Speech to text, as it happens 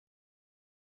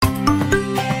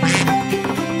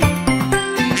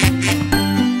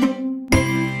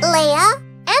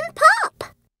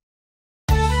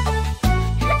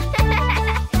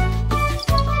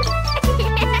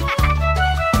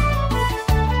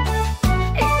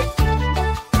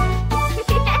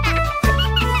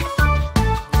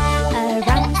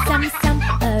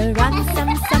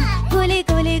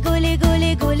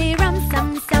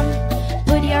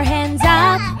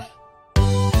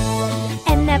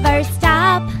never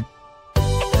stop.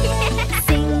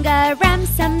 Sing a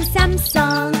rum-sum-sum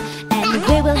song, and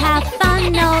we will have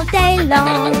fun all day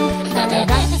long. A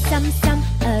rum-sum-sum,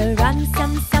 a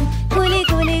rum-sum-sum, gooly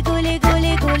gooly gooly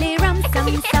gooly gooly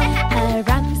rum-sum-sum. A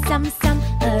rum-sum-sum,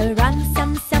 a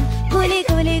rum-sum-sum, gooly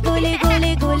gooly gooly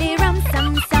gooly gooly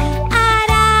rum-sum-sum.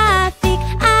 Arafik,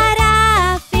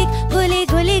 arafik, gooly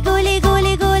gooly gooly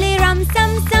gooly gooly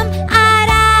rum-sum-sum.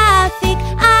 Arafik,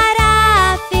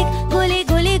 arafik, gooly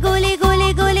gooly gooly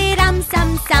gooly gooly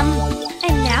rum-sum-sum.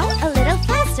 And now a little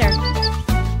faster.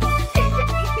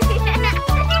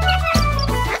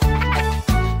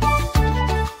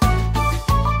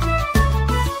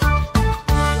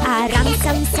 A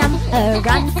rum-sum-sum, a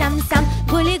rum-sum-sum,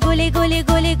 gooly gooly gooly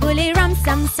gooly gooly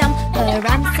rum-sum-sum. A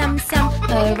rum-sum-sum,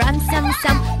 a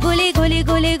rum-sum-sum, gooly gooly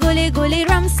gooly gooly gooly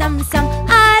rum-sum-sum.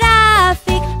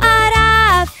 Arafik,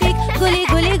 arafik, gooly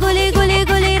gooly gooly gooly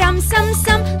gooly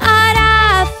rum-sum-sum.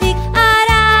 Arafik,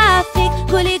 arafik,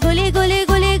 gooly gooly gooly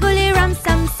gooly gooly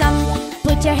rum-sum-sum.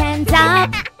 Put your hands up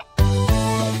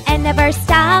and never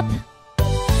stop.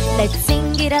 Let's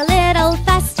sing it a little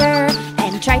faster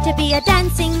and try to be a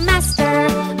dancing master.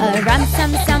 A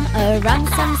rum-sum-sum, a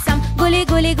rum-sum-sum, gooly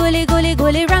gooly gooly gooly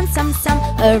gooly rum-sum-sum.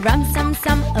 A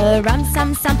rum-sum-sum, a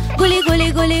rum-sum-sum, gooly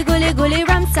gooly gooly gooly gooly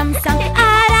rum-sum-sum.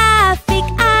 Arafik,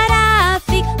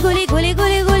 arafik, gooly gooly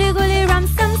gooly gooly gooly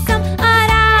rum-sum-sum.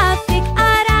 Arafik,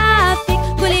 arafik,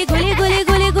 gooly gooly gooly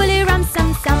gooly gooly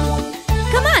rum-sum-sum.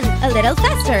 Come on, a little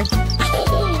faster.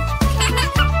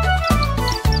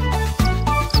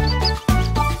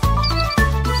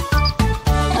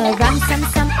 A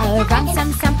rum-sum-sum, a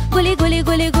rum-sum-sum, gooly gooly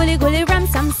gooly gooly gooly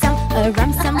rum-sum-sum. A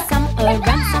rum-sum-sum, a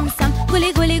rum-sum-sum,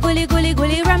 gooly gooly gooly gooly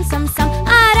gooly rum-sum-sum.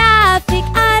 Arafik,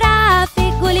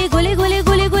 arafik, gooly gooly gooly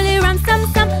gooly gooly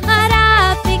rum-sum-sum.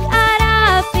 Arafik,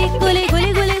 arafik, gooly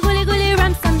gooly gooly gooly gooly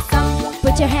rum-sum-sum.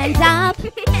 Put your hands up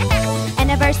and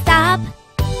never stop.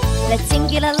 Let's sing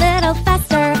it a little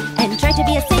faster and try to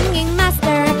be a singing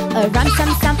master. A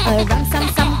rum-sum-sum, a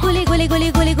rum-sum-sum, gooly gooly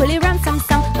gooly gooly gooly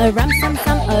rum-sum-sum. A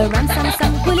rum-sum-sum, a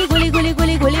rum-sum-sum, gooly gooly gooly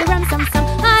gooly gooly rum-sum-sum.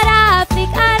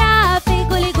 Arafik, arafik,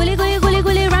 gooly gooly gooly gooly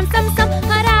gooly rum-sum-sum.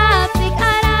 Arafik,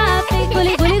 arafik,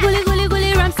 gooly gooly gooly gooly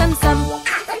gooly rum-sum-sum.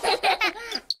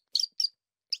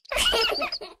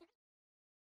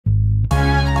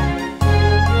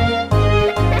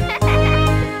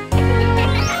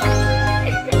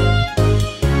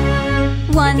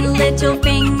 One little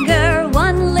finger,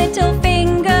 one little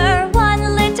finger,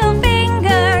 one little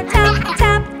finger. Tap,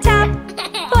 tap, tap.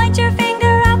 Point your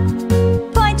finger up,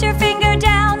 point your finger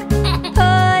down.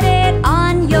 Put it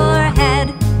on your head,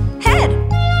 head.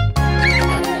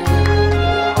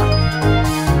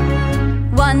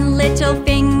 One little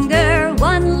finger,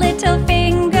 one little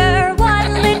finger,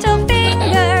 one little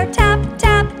finger. Tap,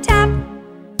 tap, tap.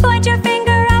 Point your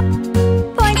finger up,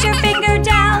 point your finger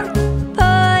down.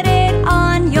 Put it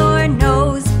on your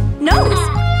nose, nose.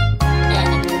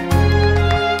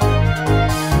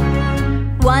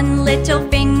 One little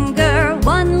finger,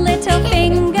 one little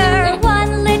finger,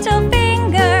 one little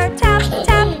finger. Tap,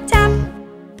 tap, tap.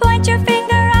 Point your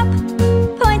finger up,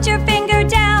 point your finger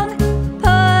down.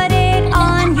 Put it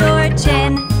on your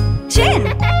chin, chin.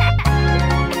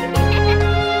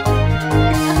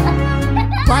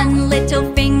 One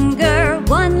little finger,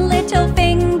 one little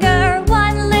finger,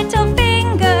 one little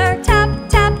finger. Tap,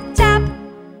 tap, tap.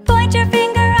 Point your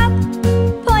finger up,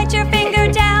 point your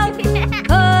finger down.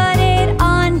 Put it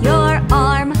on your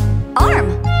arm, arm.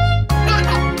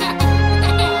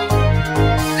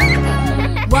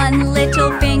 One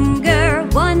little finger,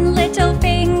 one little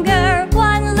finger,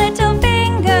 one little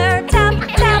finger. Tap,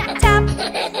 tap, tap.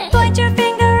 Point your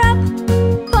finger up,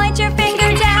 point your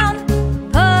finger down.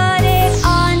 Put it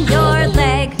on your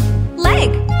leg,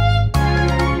 leg.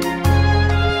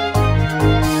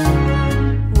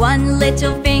 One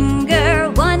little finger,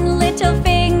 one little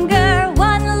finger,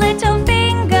 one little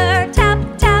finger. Tap,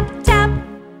 tap, tap.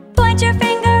 Point your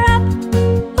finger up,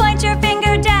 point your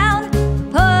finger down.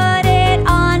 Put it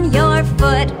on your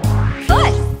foot,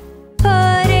 foot.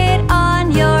 Put it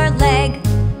on your leg,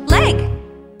 leg.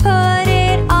 Put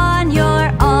it on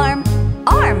your arm,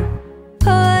 arm.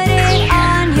 Put it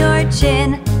on your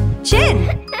chin, chin.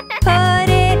 Put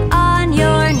it on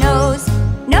your nose,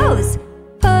 nose.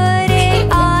 Put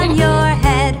it on your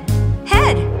head,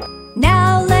 head.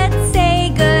 Now let's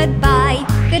say goodbye,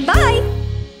 goodbye.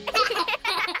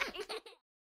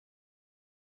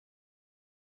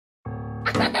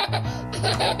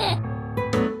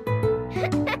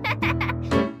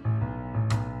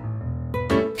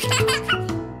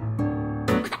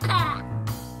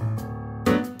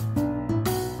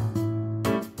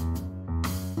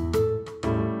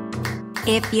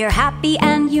 If you're happy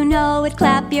and you know it,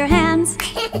 clap your hands.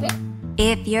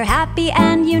 If you're happy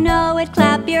and you know it,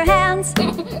 clap your hands.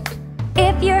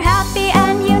 If you're happy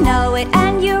and you know it,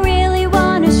 and you really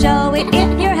want to show it.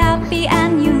 If you're happy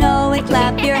and you know it,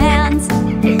 clap your hands.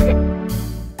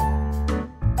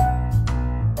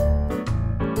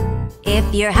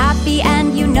 If you're happy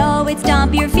and you know it,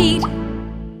 stomp your feet.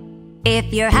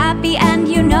 If you're happy and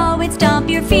you know it, stomp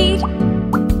your feet.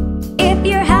 If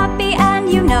you're happy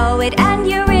and you know it, and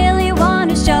you really want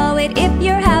to show it. If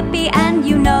you're happy and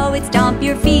you know it, stomp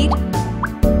your feet.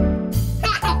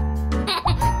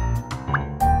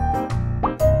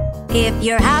 If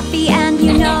you're happy and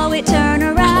you know it, turn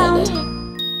around.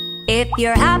 If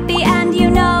you're happy and you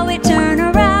know it, turn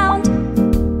around.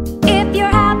 If you're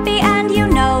happy and you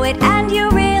know it, and you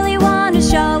really want to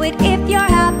show it. If you're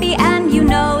happy and you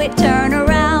know it, turn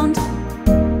around.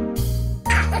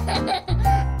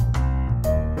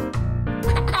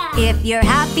 If you're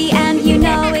happy and you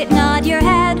know it, nod your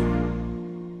head.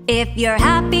 If you're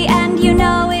happy and you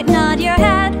know it, nod your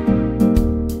head.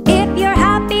 If you're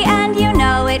happy and you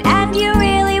know it, and you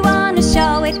really want to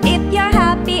show it. If you're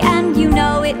happy and you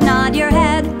know it, nod your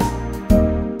head.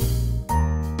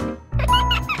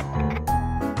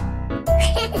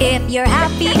 If you're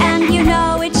happy and you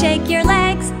know it, shake your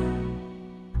legs.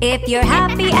 If you're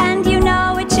happy and you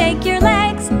know it, shake your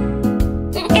legs.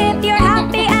 If you're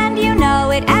happy and you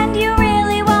know it, and you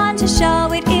really want to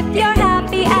show it. If you're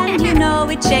happy and you know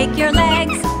it, shake your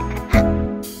legs.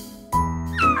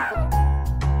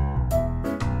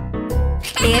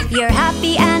 If you're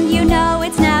happy and you know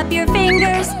it, snap your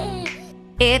fingers.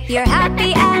 If you're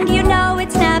happy and you know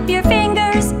it, snap your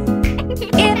fingers.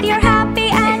 If you're happy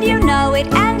and you know it,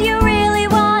 and you really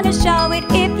want to show it.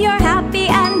 If you're happy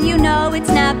and you know it,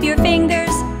 snap your fingers.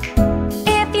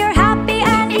 If you're happy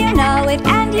and you know it,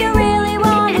 and you really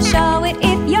want to show it.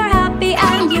 If you're happy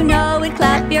and you know it,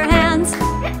 clap your hands.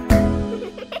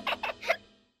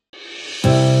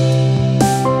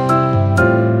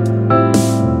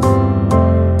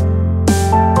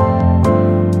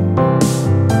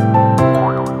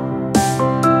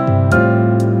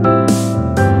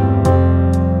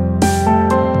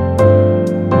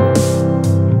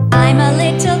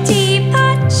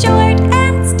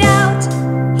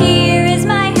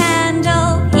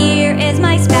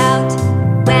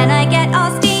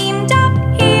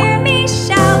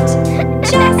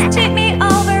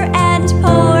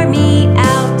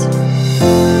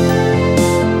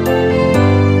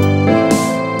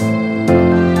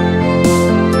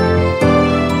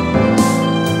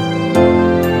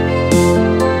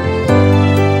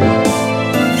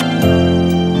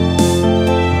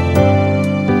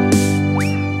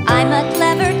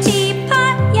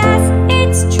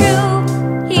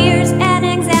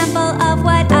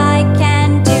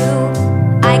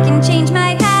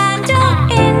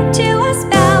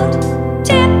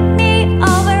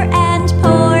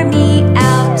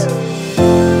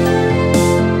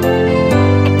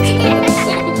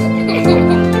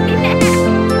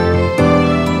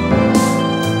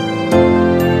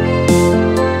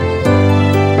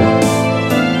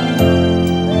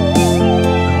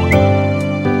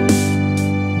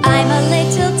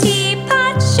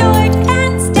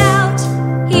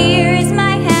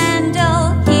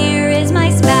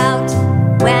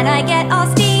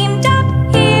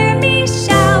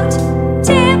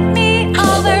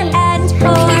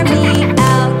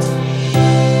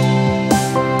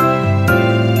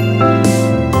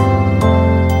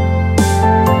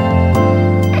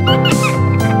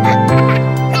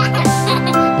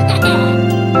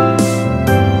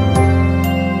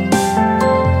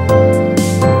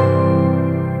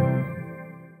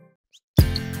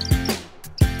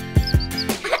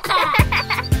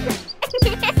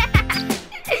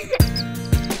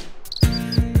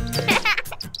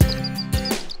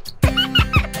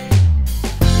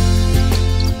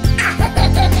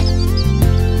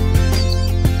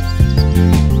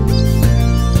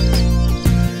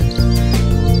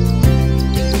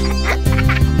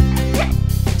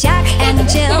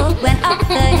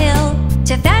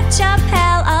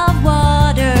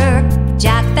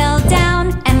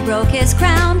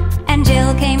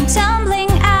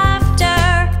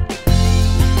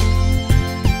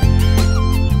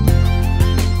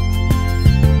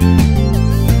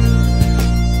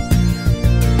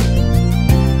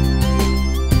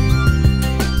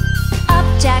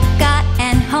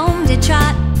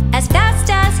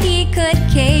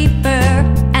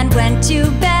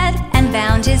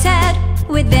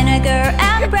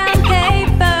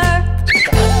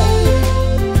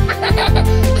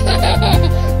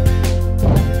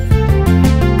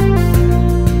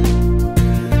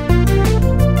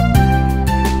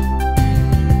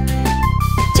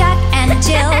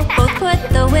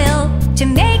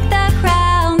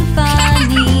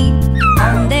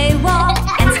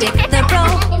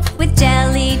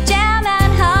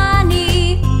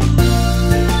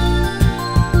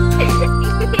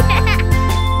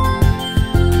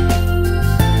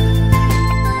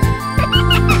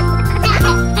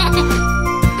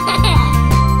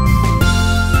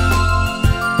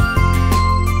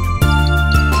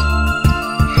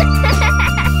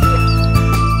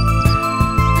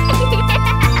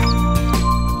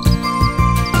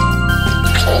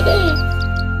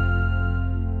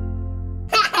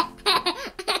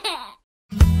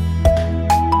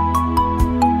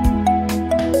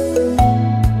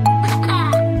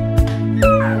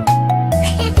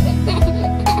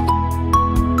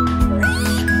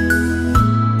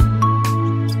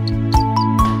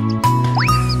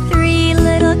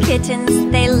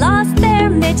 They lost their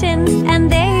mittens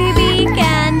and they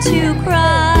began to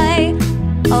cry.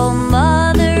 Oh,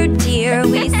 mother dear,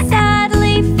 we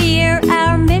sadly fear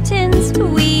our mittens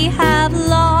we have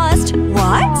lost.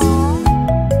 What?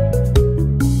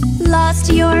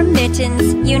 Lost your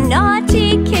mittens, you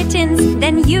naughty kittens,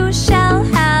 then you shall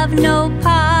have no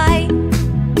pie.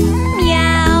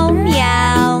 Meow,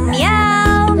 meow,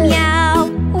 meow, meow,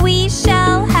 we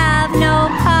shall have no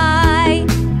pie.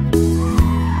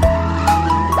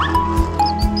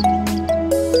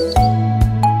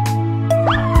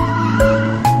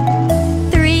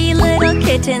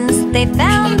 They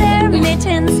found their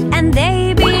mittens and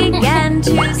they began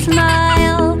to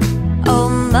smile. Oh,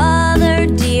 mother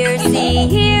dear, see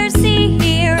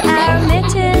here, our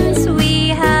mittens we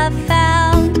have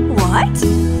found. What?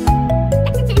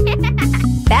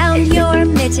 Found your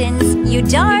mittens, you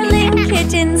darling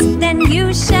kittens, then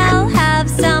you shall have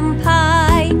some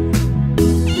pie.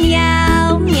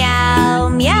 Meow, meow,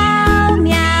 meow,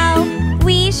 meow,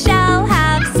 we shall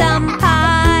have some pie.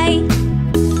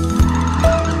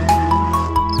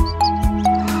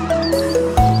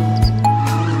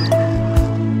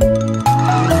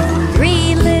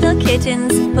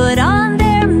 Kittens put on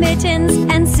their mittens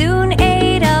and soon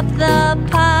ate up the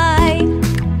pie.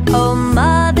 Oh,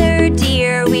 mother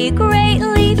dear, we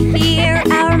greatly fear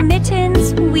our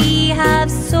mittens we have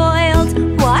soiled.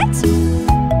 What?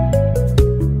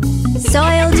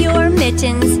 Soiled your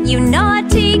mittens, you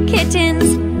naughty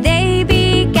kittens, they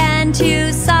began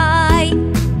to sigh.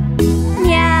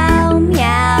 Meow,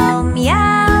 meow,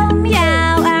 meow,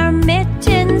 meow, our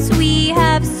mittens we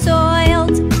have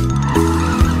soiled.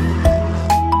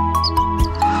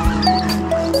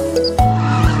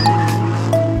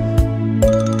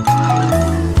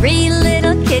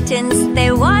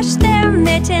 They washed their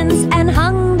mittens and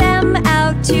hung them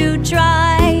out to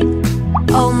dry.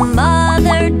 Oh,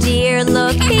 mother dear,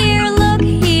 look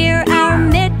here, our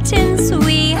mittens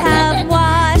we have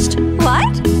washed.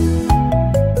 What?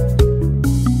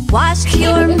 Washed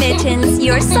your mittens,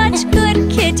 you're such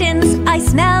good kittens, I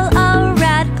smell a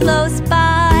rat close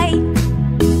by.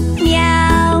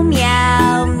 Meow,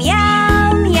 meow,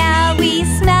 meow, meow, we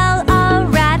smell a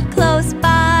rat close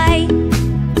by.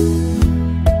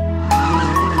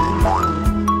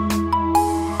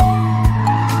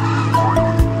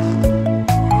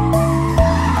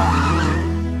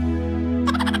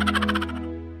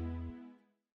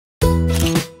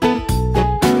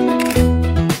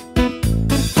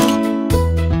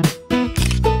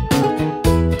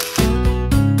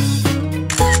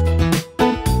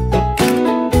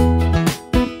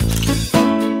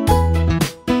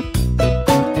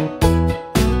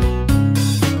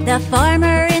 The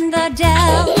farmer in the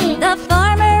dell, the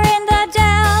farmer in the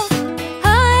dell.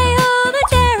 Hi-ho, the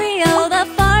dairy-o, the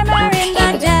farmer in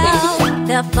the dell.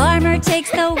 The farmer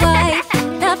takes the wife,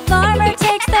 the farmer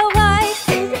takes the wife.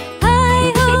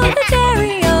 Hi-ho, the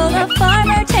dairy-o, the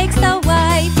farmer takes the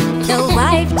wife. The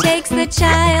wife takes the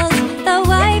child, the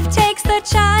wife takes the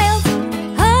child.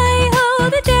 Hi-ho,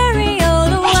 the dairy-o,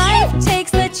 the wife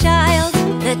takes the child.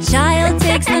 The child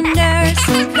takes the nurse,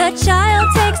 the child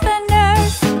takes the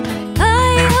nurse.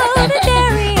 Hi-ho, the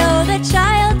dairy-o, the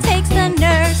child takes the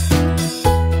nurse.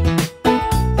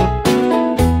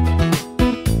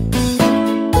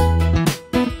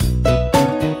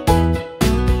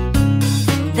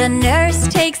 The nurse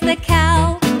takes the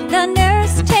cow, the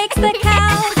nurse takes the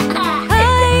cow.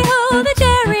 Hi-ho, the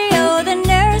dairy-o, the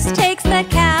nurse takes the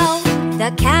cow.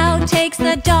 The cow takes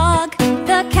the dog,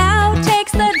 the cow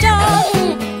takes the dog.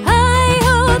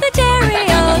 Hi-ho, the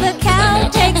dairy-o, the cow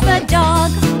takes the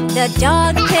dog. The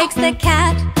dog takes the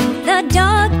cat, the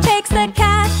dog takes the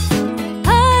cat.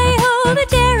 Hi-ho, the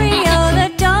dairy-o, the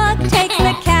dog takes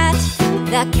the cat.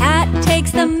 The cat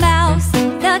takes the mouse,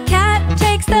 the cat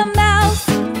takes the mouse.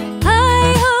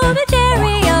 Hi-ho, the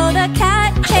dairy-o, the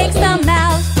cat takes the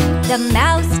mouse. The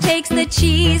mouse takes the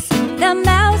cheese, the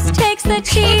mouse takes the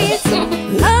cheese.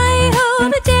 Hi-ho,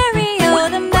 the dairy-o,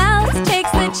 the mouse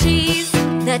takes the cheese.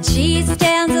 The cheese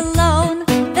stands alone,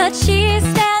 the the cheese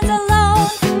stands alone.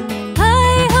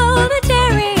 Hi-ho, the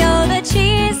cherry-o, the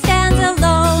cheese stands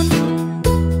alone.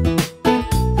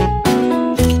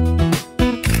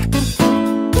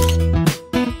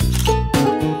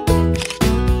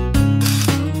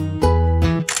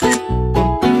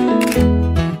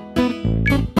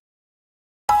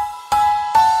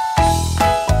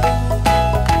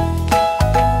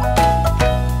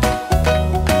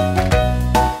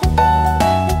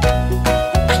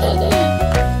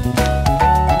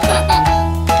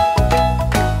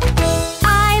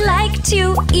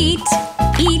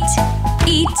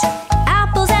 Eat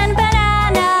apples and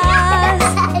bananas.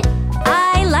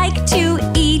 I like to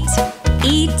eat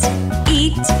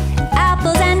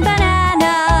apples and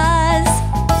bananas.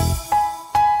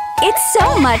 It's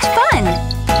so much fun!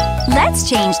 Let's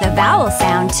change the vowel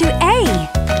sound to A.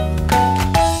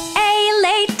 A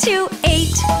late to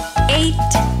ate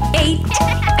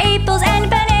apples and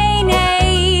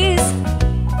bananas.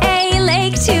 A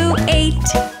lake to ate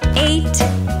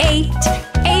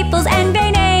apples and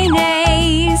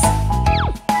bananas.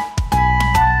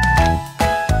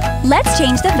 Let's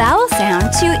change the vowel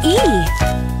sound to E.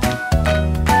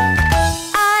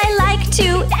 I like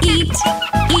to eat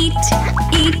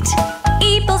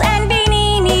apples and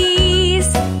bananas.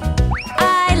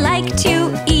 I like to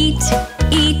eat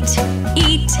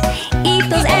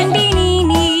apples and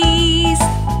bananas.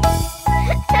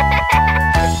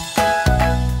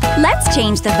 Let's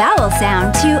change the vowel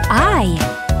sound to I.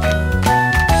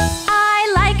 I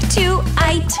like to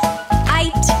eat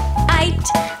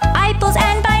apples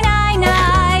and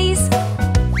bananas.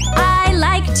 I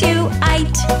like to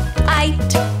eat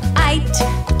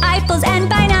apples and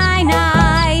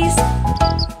bananas.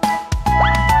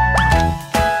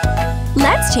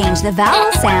 Let's change the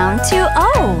vowel sound to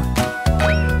O.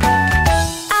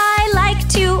 I like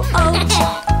to oat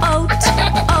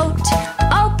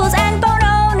apples and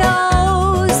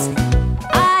bananas.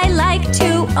 I like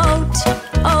to oat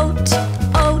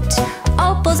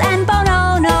apples and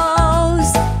bananas.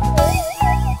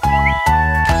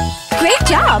 Great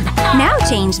job! Now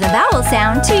change the vowel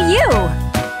sound to U.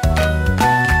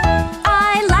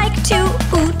 I like to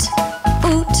oot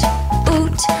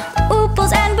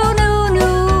apples and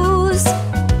bananas.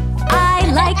 I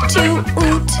like to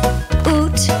oot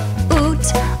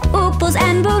apples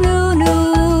and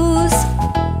bananas.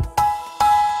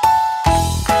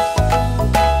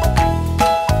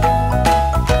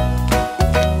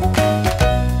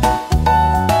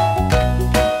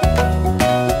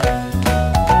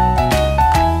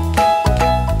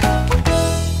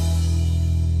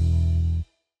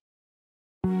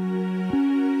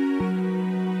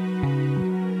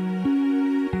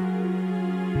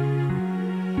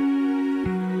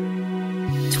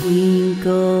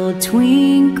 Twinkle,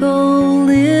 twinkle,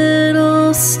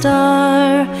 little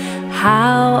star,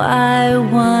 how I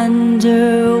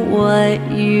wonder what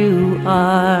you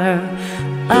are.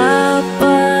 Up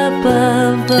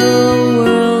above the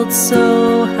world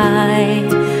so high,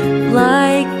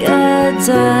 like a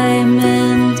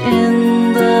diamond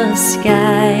in the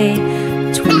sky.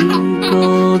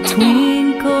 Twinkle,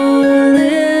 twinkle,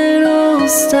 little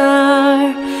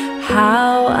star,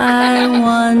 how I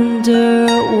wonder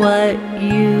what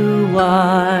you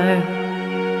are.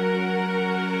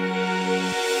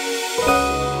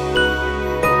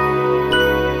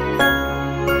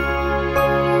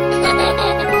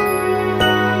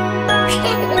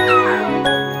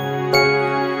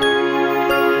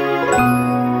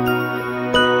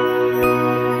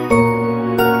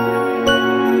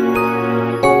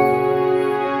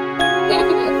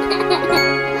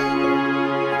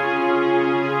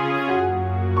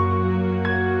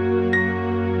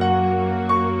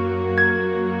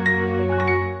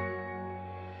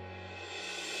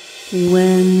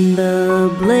 When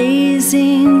the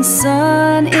blazing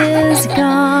sun is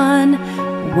gone,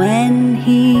 when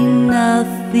he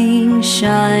nothing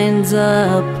shines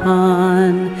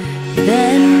upon,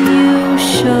 then you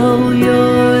show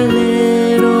your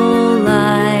little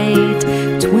light.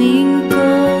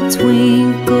 Twinkle,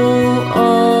 twinkle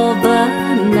all the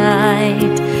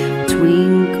night.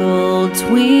 Twinkle,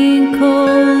 twinkle,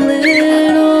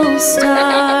 little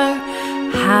star,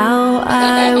 how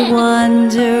I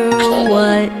wonder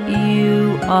what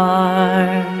you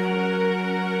are.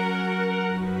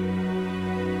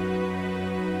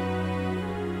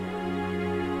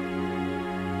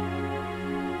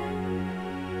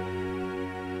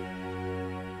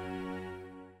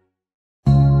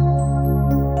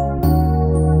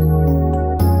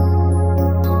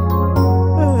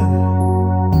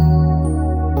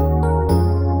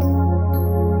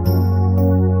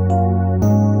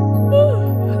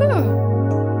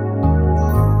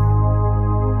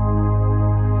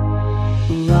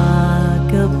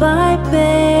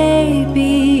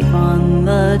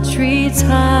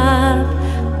 treetop.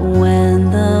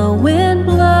 When the wind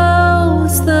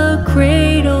blows, the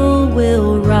cradle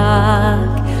will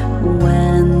rock.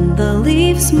 When the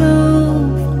leaves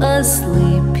move,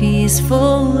 asleep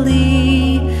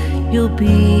peacefully, you'll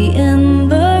be in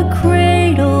the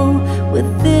cradle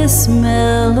with this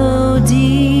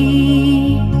melody.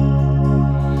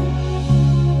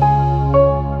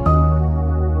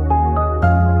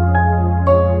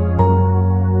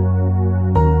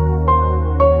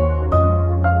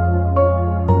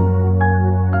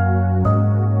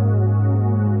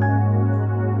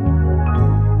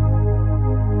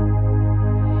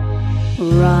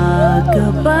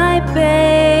 Rock-a-bye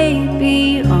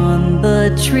baby on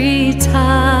the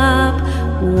treetop.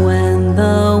 When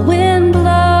the wind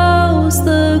blows,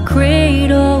 the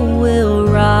cradle will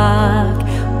rock.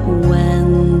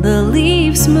 When the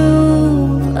leaves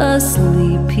move,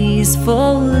 asleep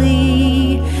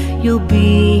peacefully, you'll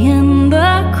be in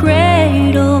the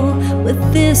cradle with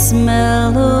this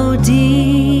melody.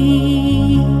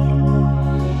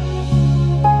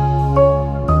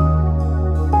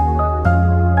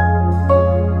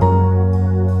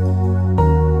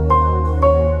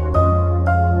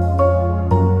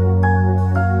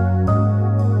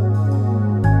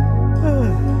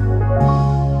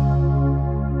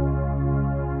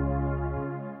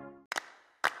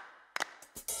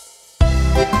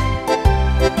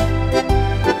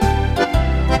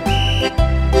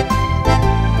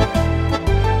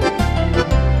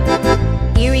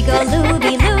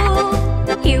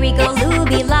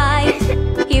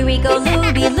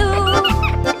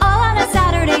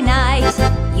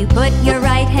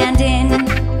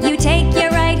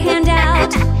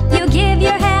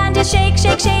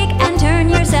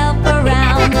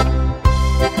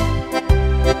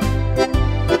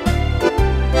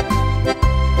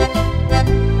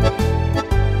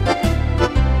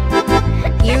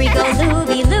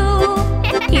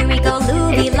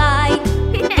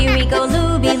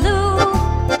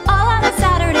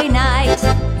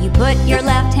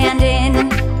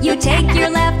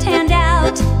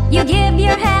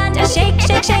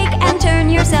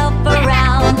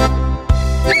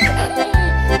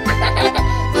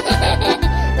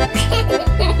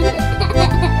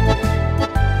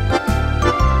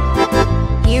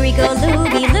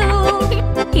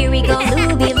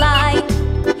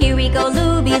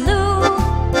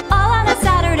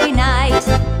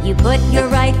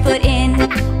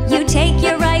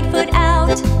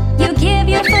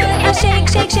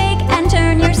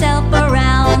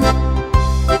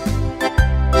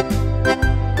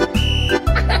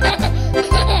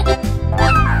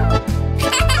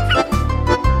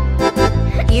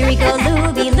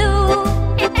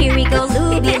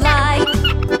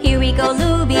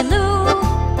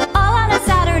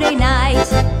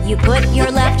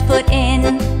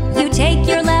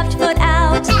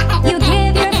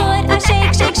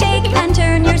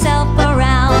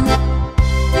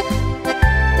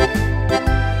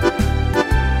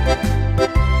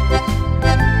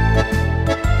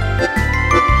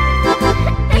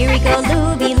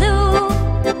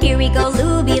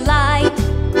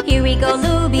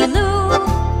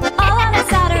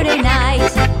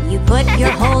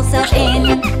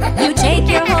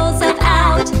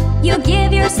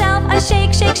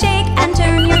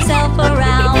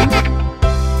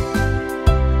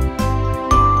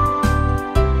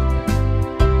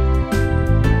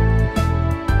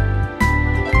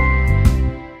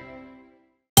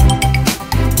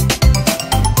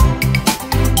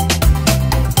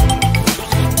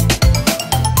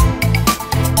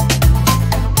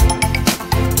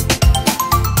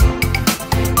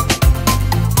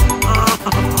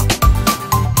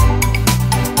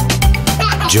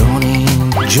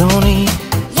 Johnny,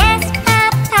 yes,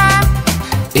 Papa.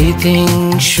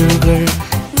 Eating sugar,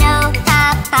 No,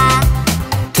 Papa.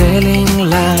 telling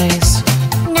lies.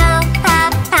 No,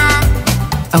 Papa.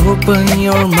 Open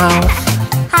your mouth.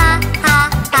 Ha, ha,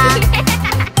 ha.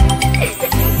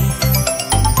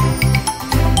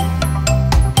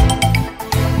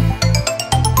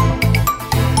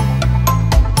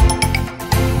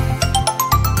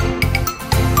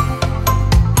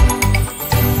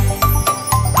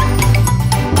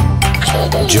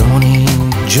 Johnny,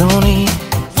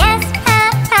 Yes,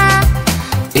 Papa.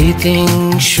 eating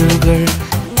sugar,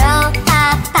 No,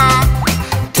 Papa.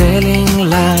 telling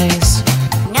lies.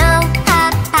 No,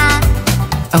 Papa.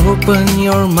 Open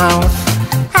your mouth.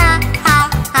 Ha, ha,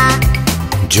 ha.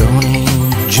 Johnny,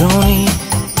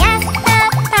 Yes,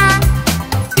 Papa.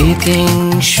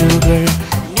 eating sugar,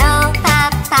 No,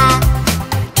 Papa.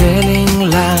 telling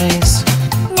lies.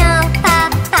 No,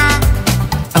 Papa.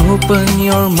 Open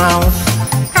your mouth.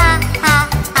 Ha, ha,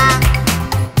 ha.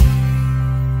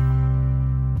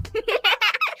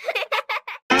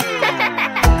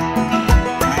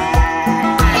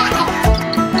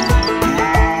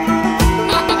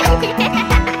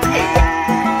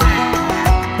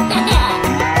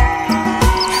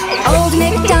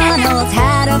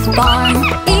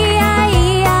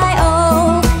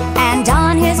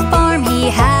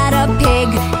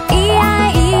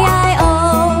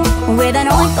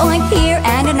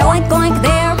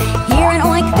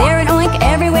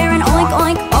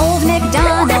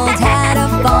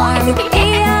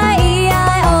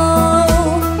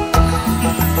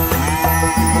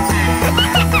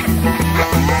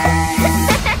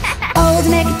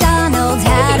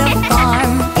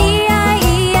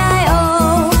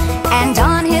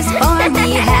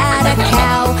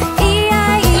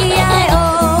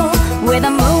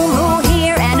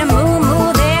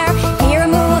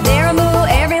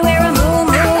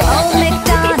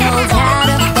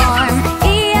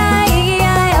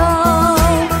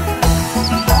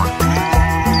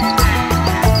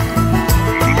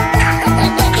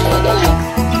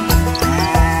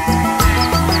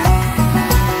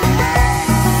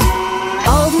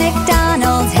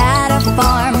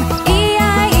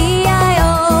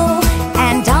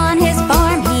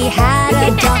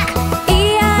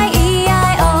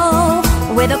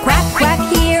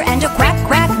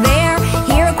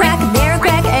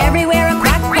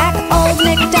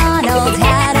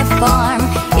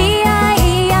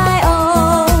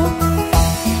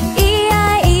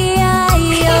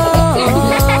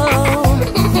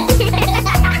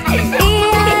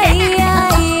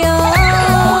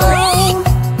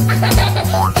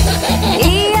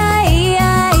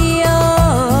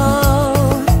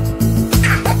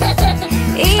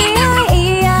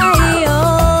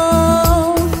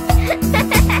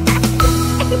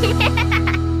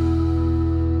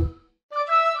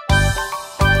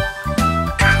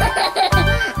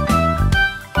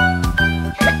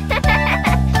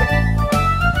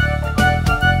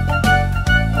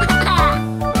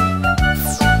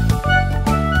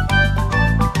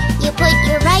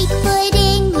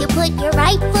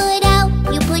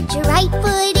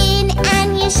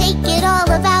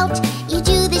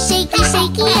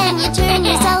 Can you turn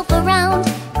yourself around?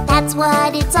 That's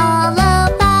what it's all about.